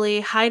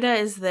 Luckily, Haida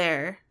is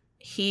there.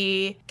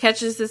 He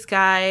catches this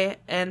guy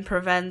and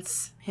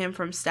prevents him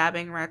from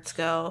stabbing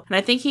Retsuko, and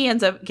I think he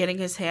ends up getting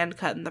his hand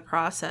cut in the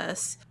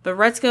process. But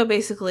Retsuko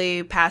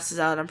basically passes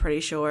out, I'm pretty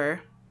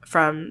sure,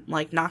 from,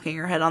 like, knocking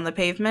her head on the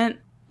pavement,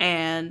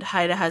 and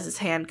Haida has his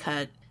hand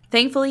cut.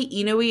 Thankfully,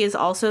 Inui is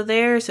also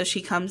there, so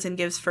she comes and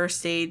gives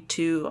first aid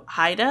to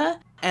Haida,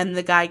 and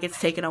the guy gets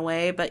taken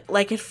away. But,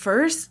 like, at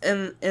first,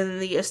 in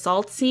the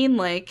assault scene,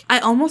 like, I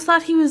almost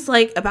thought he was,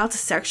 like, about to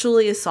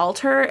sexually assault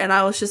her, and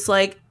I was just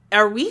like,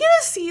 are we gonna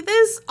see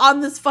this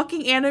on this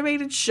fucking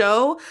animated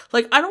show?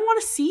 Like, I don't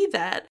want to see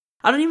that.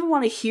 I don't even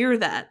want to hear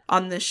that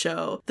on this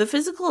show. The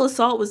physical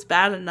assault was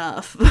bad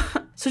enough.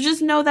 So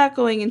just know that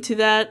going into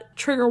that.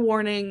 Trigger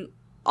warning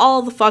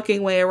all the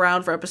fucking way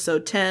around for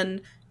episode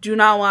 10. Do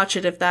not watch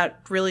it if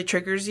that really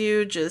triggers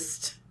you.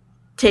 Just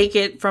take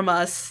it from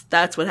us.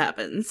 That's what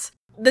happens.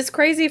 This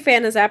crazy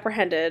fan is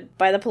apprehended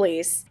by the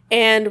police,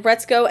 and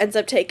Retsuko ends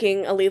up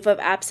taking a leave of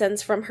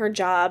absence from her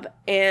job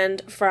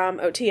and from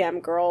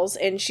OTM Girls,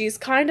 and she's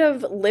kind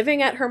of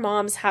living at her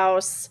mom's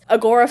house,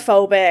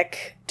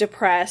 agoraphobic,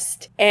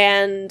 depressed,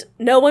 and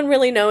no one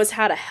really knows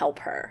how to help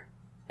her.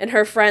 And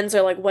her friends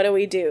are like, what do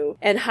we do?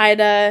 And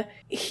Haida,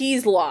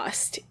 he's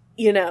lost.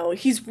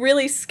 He's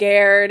really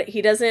scared.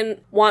 He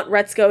doesn't want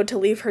Retsuko to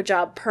leave her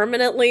job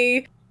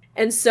permanently.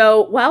 And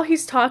so while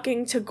he's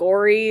talking to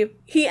Gori,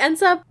 he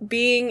ends up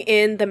being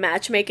in the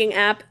matchmaking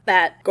app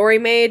that Gori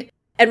made.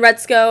 And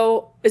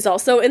Retsuko is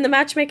also in the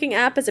matchmaking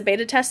app as a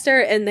beta tester,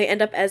 and they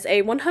end up as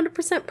a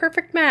 100%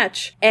 perfect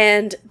match.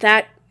 And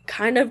that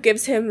kind of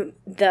gives him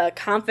the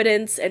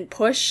confidence and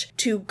push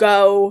to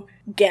go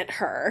get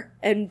her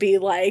and be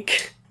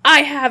like,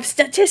 I have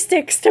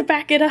statistics to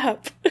back it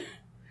up.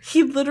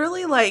 He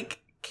literally,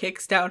 like,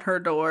 kicks down her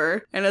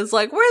door and is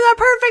like, we're the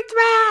perfect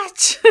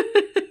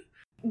match!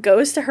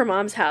 Goes to her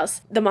mom's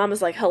house. The mom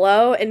is like,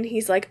 hello? And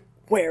he's like,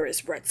 where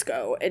is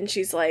Retsuko? And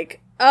she's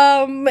like,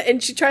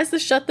 and she tries to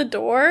shut the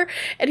door,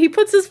 and he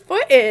puts his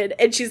foot in,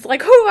 and she's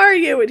like, who are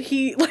you? And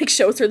he, like,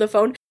 shows her the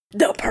phone.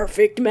 The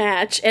perfect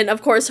match. And,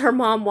 of course, her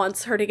mom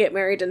wants her to get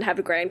married and have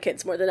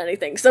grandkids more than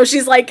anything. So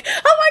she's like,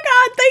 oh my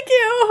god, thank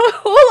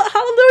you!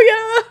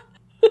 Hallelujah!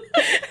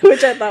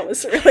 Which I thought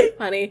was really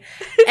funny.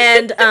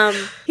 And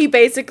he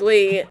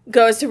basically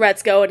goes to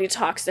Retsuko and he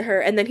talks to her,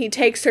 and then he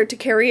takes her to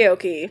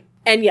karaoke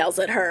and yells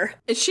at her.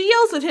 And she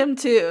yells at him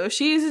too.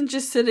 She isn't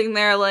just sitting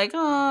there like,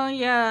 oh,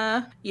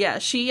 yeah. Yeah,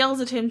 she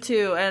yells at him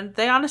too, and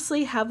they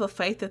honestly have a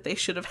fight that they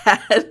should have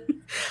had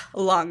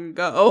long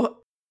ago.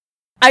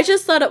 I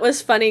just thought it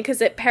was funny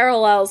because it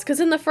parallels,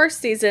 because in the first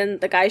season,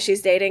 the guy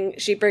she's dating,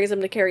 she brings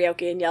him to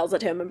karaoke and yells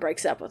at him and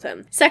breaks up with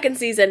him. Second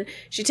season,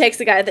 she takes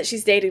the guy that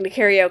she's dating to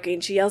karaoke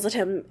and she yells at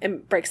him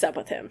and breaks up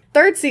with him.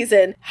 Third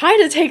season,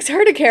 Haida takes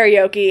her to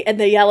karaoke and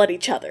they yell at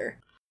each other.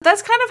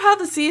 That's kind of how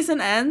the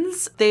season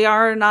ends. They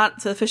are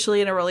not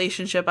officially in a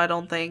relationship, I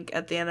don't think,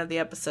 at the end of the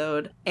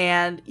episode.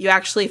 And you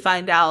actually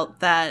find out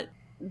that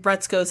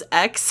Retsuko's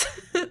ex,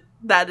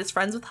 that is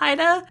friends with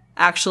Haida,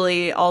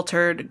 actually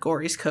altered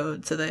Gory's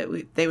code so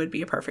that they would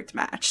be a perfect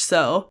match.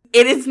 So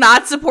it is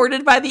not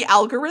supported by the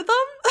algorithm.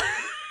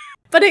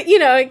 But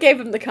it gave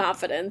him the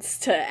confidence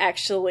to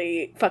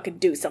actually fucking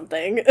do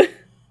something.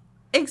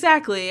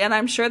 Exactly, and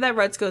I'm sure that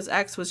Retsuko's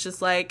ex was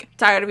just like,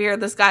 tired of hearing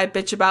this guy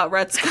bitch about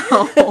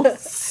Retsuko,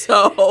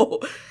 so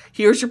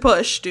here's your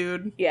push,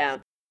 dude. Yeah.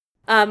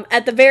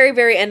 At the very,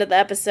 very end of the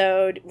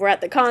episode, we're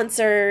at the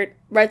concert.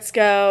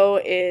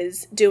 Retsuko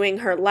is doing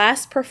her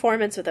last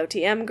performance with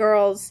OTM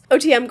Girls.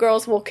 OTM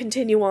Girls will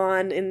continue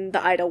on in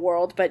the idol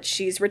world, but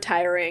she's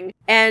retiring.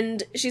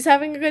 And she's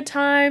having a good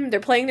time.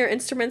 They're playing their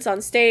instruments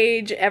on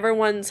stage.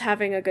 Everyone's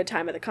having a good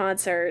time at the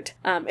concert.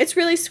 It's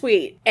really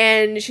sweet.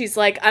 And she's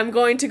like, I'm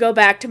going to go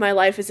back to my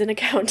life as an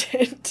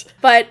accountant.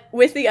 But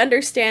with the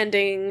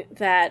understanding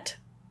that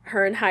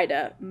her and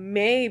Haida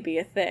may be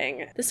a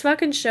thing. This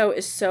fucking show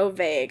is so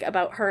vague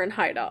about her and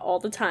Haida all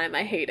the time.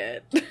 I hate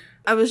it.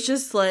 I was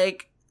just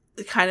like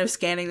kind of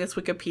scanning this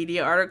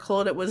Wikipedia article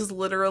and it was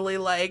literally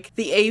like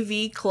the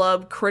AV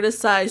Club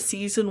criticized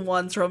season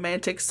 1's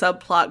romantic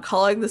subplot,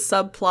 calling the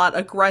subplot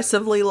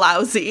aggressively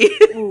lousy.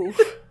 Ooh.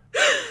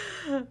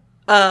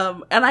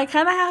 And I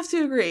kind of have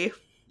to agree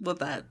with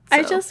that. So.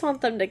 I just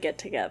want them to get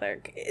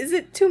together. Is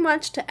it too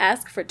much to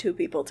ask for two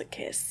people to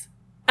kiss?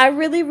 I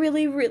really,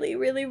 really, really,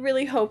 really,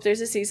 really hope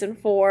there's a season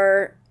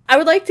 4. I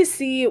would like to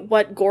see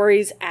what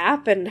Gory's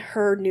app and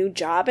her new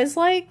job is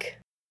like.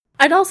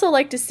 I'd also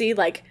like to see,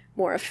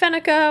 more of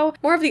Feneko,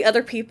 more of the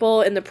other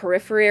people in the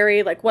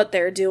periphery, what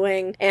they're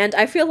doing. And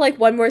I feel like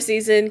one more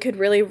season could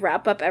really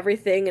wrap up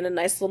everything in a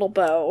nice little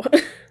bow.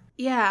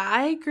 Yeah,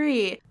 I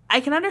agree. I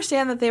can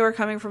understand that they were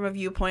coming from a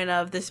viewpoint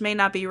of this may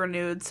not be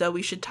renewed, so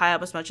we should tie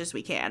up as much as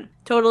we can.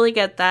 Totally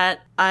get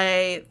that.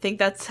 I think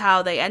that's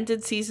how they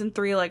ended season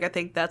 3. I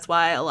think that's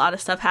why a lot of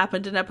stuff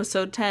happened in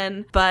episode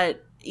 10.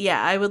 But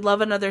yeah, I would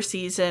love another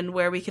season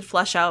where we could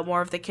flesh out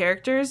more of the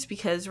characters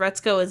because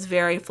Retsuko is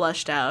very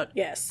fleshed out.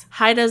 Yes.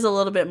 Haida's a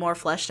little bit more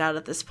fleshed out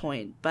at this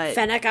point, but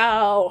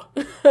Feneko!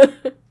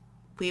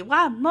 We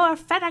want more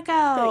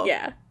Feneko!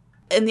 Yeah.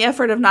 In the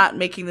effort of not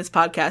making this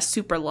podcast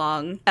super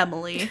long,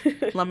 Emily,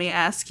 let me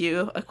ask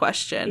you a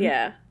question.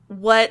 Yeah.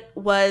 What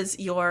was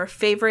your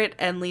favorite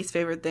and least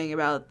favorite thing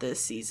about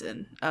this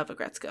season of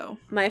Agretzko?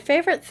 My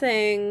favorite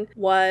thing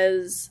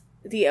was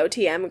the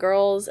OTM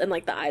Girls and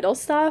the idol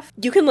stuff.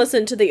 You can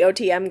listen to the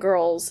OTM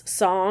Girls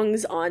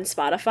songs on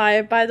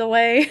Spotify, by the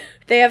way.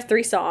 They have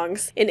 3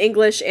 songs in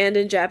English and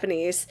in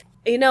Japanese.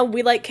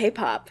 We like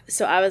K-pop,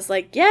 so I was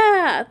like,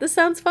 yeah, this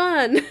sounds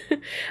fun.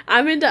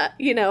 I'm into,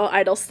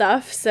 idol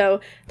stuff, so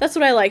that's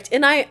what I liked.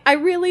 And I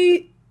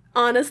really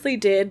honestly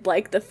did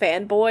like the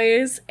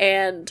fanboys,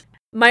 and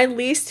my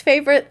least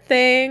favorite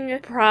thing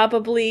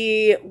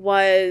probably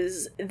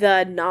was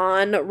the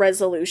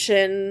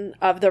non-resolution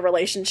of the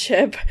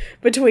relationship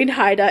between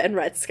Haida and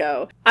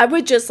Retsuko. I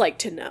would just like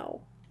to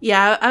know.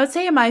 Yeah, I would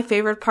say my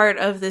favorite part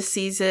of this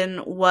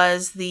season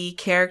was the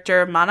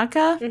character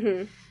Monika.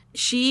 Mm-hmm.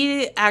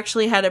 She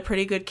actually had a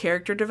pretty good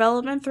character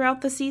development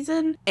throughout the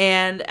season,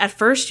 and at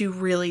first you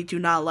really do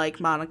not like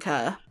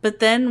Monika. But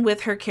then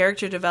with her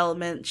character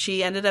development,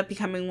 she ended up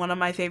becoming one of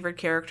my favorite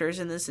characters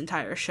in this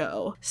entire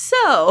show.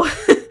 So,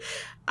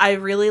 I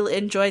really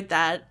enjoyed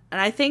that.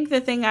 And I think the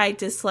thing I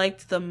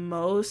disliked the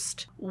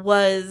most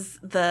was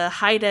the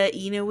Haida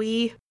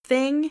Inui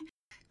thing.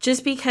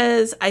 Just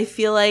because I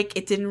feel like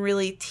it didn't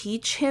really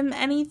teach him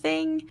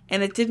anything,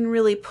 and it didn't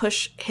really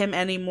push him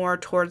any more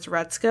towards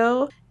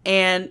Retsuko.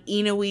 And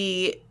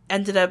Inui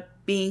ended up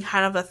being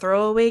kind of a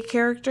throwaway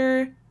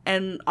character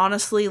and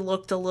honestly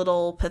looked a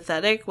little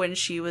pathetic when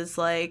she was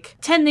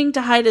tending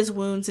to Haida's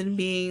wounds and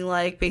being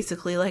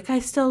basically I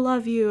still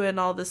love you and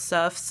all this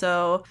stuff.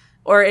 So,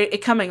 or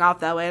it coming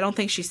off that way. I don't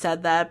think she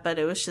said that, but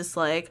it was just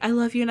I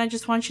love you and I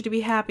just want you to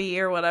be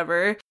happy or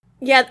whatever.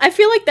 Yeah, I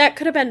feel like that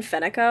could have been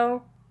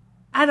Feneko.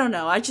 I don't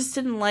know. I just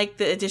didn't like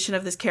the addition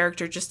of this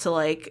character just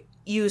to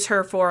use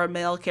her for a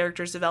male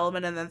character's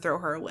development and then throw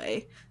her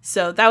away.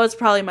 So that was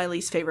probably my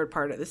least favorite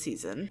part of the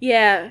season.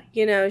 Yeah,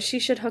 she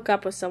should hook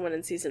up with someone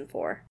in season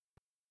 4.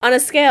 On a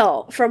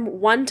scale from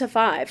 1 to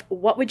 5,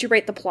 what would you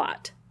rate the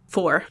plot?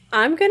 4.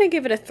 I'm gonna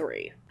give it a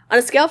 3. On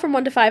a scale from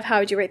 1 to 5, how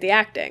would you rate the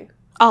acting?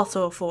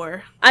 Also a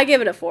 4. I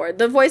give it a 4.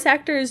 The voice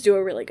actors do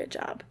a really good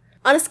job.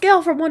 On a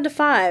scale from 1 to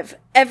 5,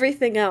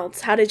 everything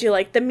else, how did you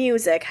like the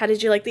music? How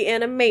did you like the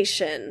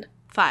animation?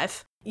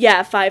 5.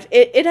 Yeah, 5.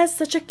 It has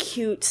such a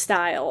cute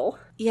style.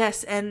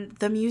 Yes, and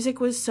the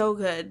music was so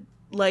good.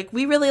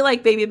 We really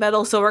like Baby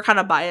Metal, so we're kind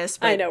of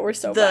biased. But I know, we're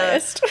so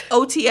biased.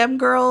 OTM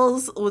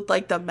Girls with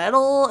the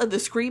metal and the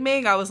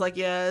screaming, I was like,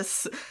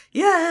 yes,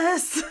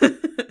 yes.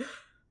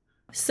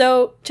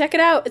 So check it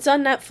out. It's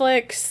on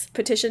Netflix.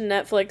 Petition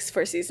Netflix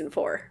for season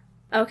 4.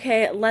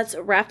 Okay, let's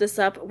wrap this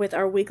up with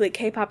our weekly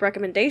K-pop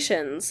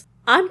recommendations.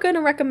 I'm going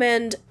to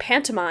recommend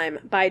Pantomime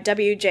by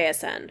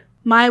WJSN.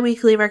 My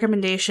weekly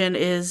recommendation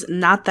is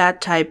Not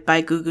That Type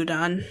by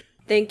Gugudan.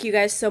 Thank you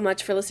guys so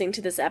much for listening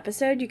to this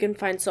episode. You can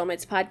find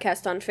Soulmates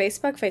Podcast on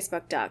Facebook,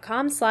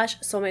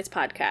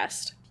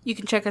 facebook.com/soulmatespodcast. You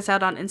can check us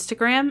out on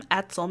Instagram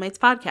at Soulmates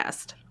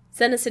Podcast.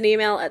 Send us an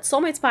email at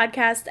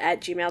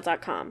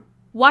soulmatespodcast@gmail.com.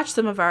 Watch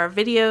some of our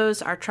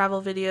videos, our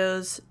travel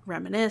videos,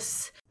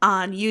 reminisce,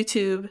 on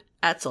YouTube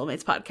at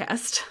Soulmates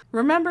Podcast.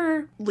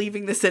 Remember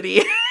leaving the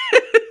city.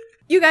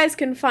 You guys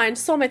can find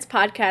Soulmates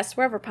Podcast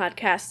wherever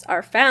podcasts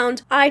are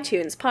found.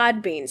 iTunes,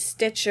 Podbean,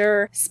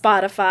 Stitcher,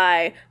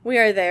 Spotify. We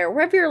are there.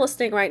 Wherever you're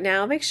listening right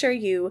now, make sure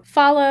you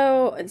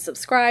follow and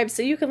subscribe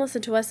so you can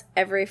listen to us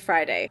every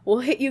Friday. We'll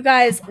hit you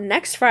guys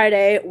next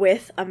Friday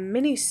with a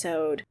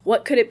mini-sode.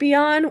 What could it be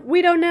on?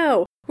 We don't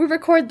know. We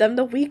record them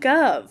the week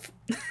of.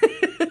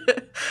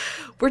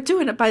 We're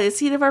doing it by the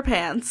seat of our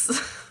pants.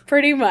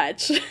 Pretty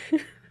much.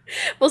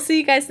 We'll see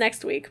you guys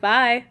next week.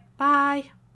 Bye. Bye.